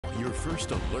your first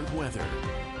alert weather.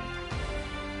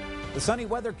 The sunny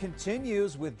weather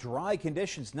continues with dry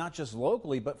conditions, not just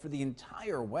locally, but for the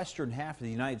entire western half of the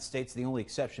United States. The only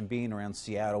exception being around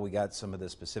Seattle. We got some of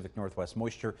this Pacific Northwest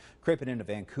moisture creeping into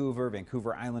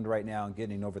Vancouver Island right now, and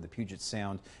getting over the Puget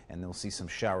Sound. And we'll see some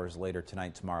showers later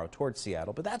tonight, tomorrow towards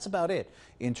Seattle. But that's about it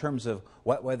in terms of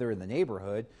wet weather in the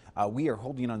neighborhood. We are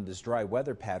holding on to this dry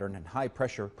weather pattern and high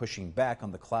pressure pushing back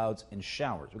on the clouds and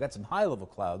showers. We got some high level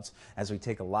clouds as we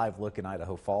take a live look in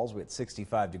Idaho Falls. We're at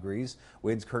 65 degrees.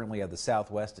 Winds currently of the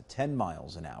southwest at 10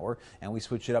 miles an hour, and we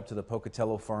switch it up to the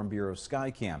Pocatello Farm Bureau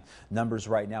Skycam. Numbers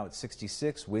right now at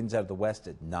 66, winds out of the west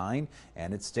at 9,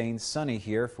 and it's staying sunny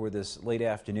here for this late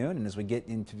afternoon. And as we get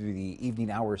into the evening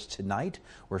hours tonight,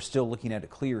 we're still looking at a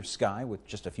clear sky with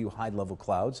just a few high level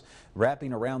clouds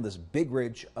wrapping around this big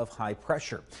ridge of high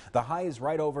pressure. The high is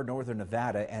right over northern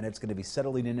Nevada, and it's going to be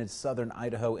settling into southern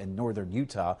Idaho and northern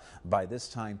Utah by this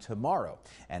time tomorrow,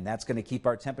 and that's going to keep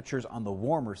our temperatures on the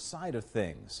warmer side of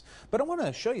things. But I want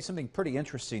to show you something pretty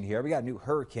interesting here. We got a new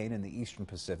hurricane in the eastern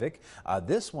Pacific.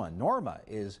 This one, Norma,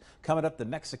 is coming up the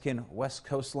Mexican west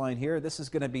coastline here. This is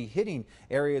going to be hitting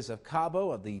areas of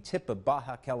Cabo, at the tip of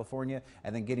Baja California,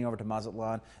 and then getting over to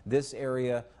Mazatlan. This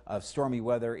area of stormy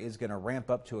weather is going to ramp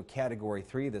up to a Category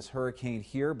 3, this hurricane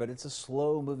here, but it's a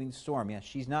slow-moving storm. Yeah,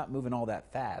 she's not moving all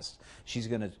that fast. She's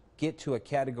going to get to a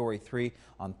Category 3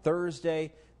 on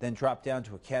Thursday, then drop down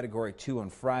to a Category 2 on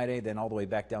Friday, then all the way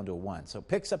back down to a 1. So it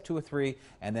picks up to a 3,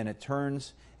 and then it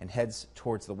turns and heads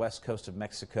towards the west coast of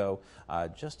Mexico,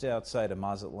 just outside of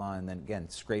Mazatlan, and then again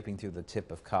scraping through the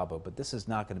tip of Cabo. But this is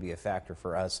not going to be a factor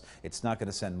for us. It's not going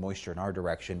to send moisture in our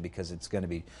direction because it's going to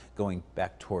be going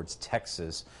back towards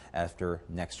Texas after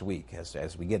next week,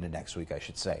 as we get into next week, I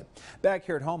should say. Back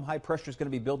here at home, high pressure is going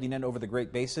to be building in over the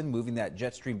Great Basin, moving that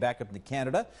jet stream back up into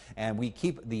Canada, and we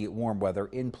keep the warm weather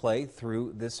in play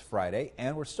through this Friday,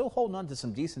 and we're still holding on to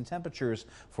some decent temperatures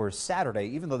for Saturday,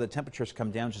 even though the temperatures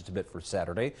come down just a bit for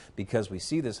Saturday, because we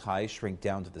see this high shrink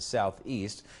down to the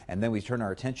southeast, and then we turn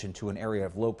our attention to an area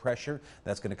of low pressure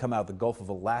that's going to come out of the Gulf of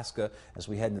Alaska as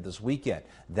we head into this weekend.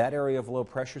 That area of low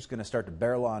pressure is going to start to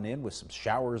barrel on in with some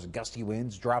showers, gusty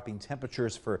winds, dropping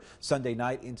temperatures for Sunday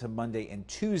night into Monday and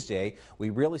Tuesday. We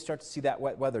really start to see that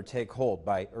wet weather take hold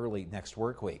by early next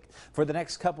work week. For the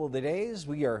next couple of the days,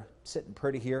 we are sitting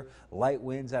pretty here. Light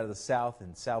winds out of the south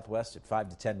and southwest at 5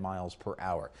 to 10 miles per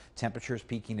hour. Temperatures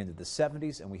peaking into the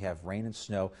 70s, and we have rain and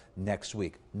snow next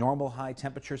week. Normal high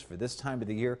temperatures for this time of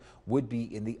the year would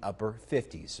be in the upper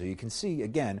 50s. So you can see,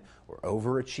 again, we're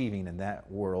overachieving in that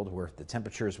world where the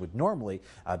temperatures would normally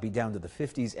be down to the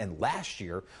 50s. And last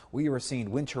year, we were seeing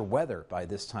winter weather by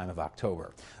this time of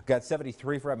October. We've got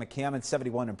 73 for McCammon,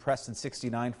 71 in Preston,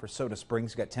 69 for Soda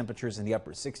Springs. We've got temperatures in the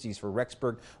upper 60s for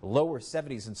Rexburg, lower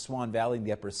 70s in Swan Valley, in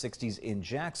the upper 60s in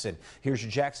Jackson. Here's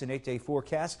your Jackson 8-day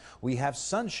forecast. We have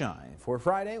sunshine for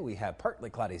Friday. We have partly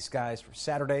cloudy skies for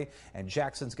Saturday, and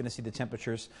Jackson's going to see the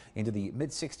temperatures into the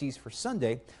mid-60s for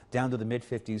Sunday, down to the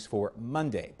mid-50s for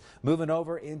Monday. Moving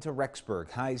over into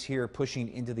Rexburg, highs here pushing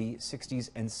into the 60s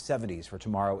and 70s for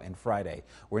tomorrow and Friday.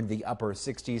 We're in the upper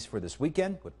 60s for this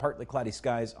weekend with partly cloudy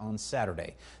skies on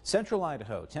Saturday. Central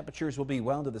Idaho, temperatures will be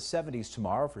well into the 70s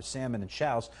tomorrow for Salmon and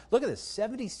Chouse. Look at this,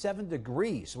 77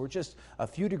 degrees. We're just a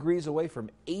few degrees away from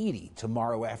 80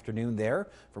 tomorrow afternoon there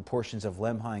for portions of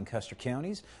Lemhi and Custer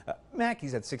counties.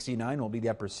 Mackey's at 69, will be the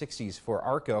upper 60s for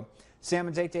Arco.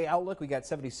 Salmon's 8-day outlook, we got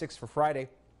 76 for Friday,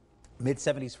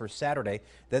 mid-70s for Saturday,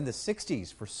 then the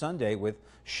 60s for Sunday with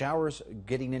showers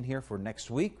getting in here for next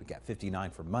week. We got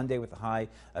 59 for Monday with a high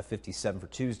of 57 for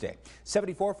Tuesday.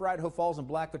 74 for Idaho Falls and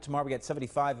Blackfoot tomorrow. We got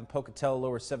 75 in Pocatello,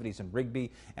 lower 70s in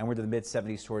Rigby, and we're to the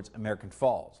mid-70s towards American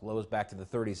Falls. Lows back to the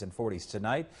 30s and 40s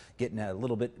tonight, getting a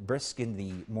little bit brisk in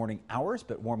the morning hours,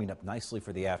 but warming up nicely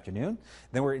for the afternoon.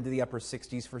 Then we're into the upper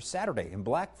 60s for Saturday in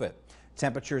Blackfoot.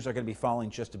 Temperatures are going to be falling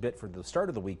just a bit for the start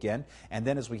of the weekend, and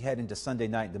then as we head into Sunday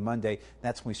night into Monday,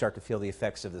 that's when we start to feel the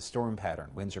effects of the storm pattern.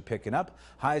 Winds are picking up.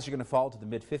 Highs are going to fall to the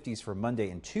mid-50s for Monday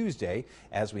and Tuesday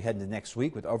as we head into next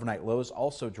week, with overnight lows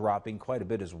also dropping quite a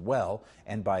bit as well.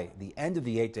 And by the end of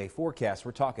the 8-day forecast,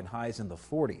 we're talking highs in the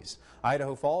 40s.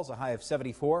 Idaho Falls, a high of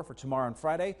 74 for tomorrow and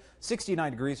Friday,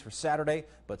 69 degrees for Saturday,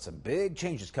 but some big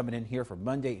changes coming in here for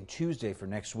Monday and Tuesday for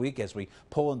next week as we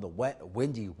pull in the wet,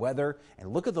 windy weather.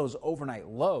 And look at those overnight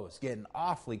lows getting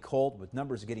awfully cold, with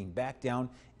numbers getting back down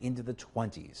into the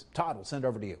 20s. Todd, we'll send it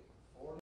over to you.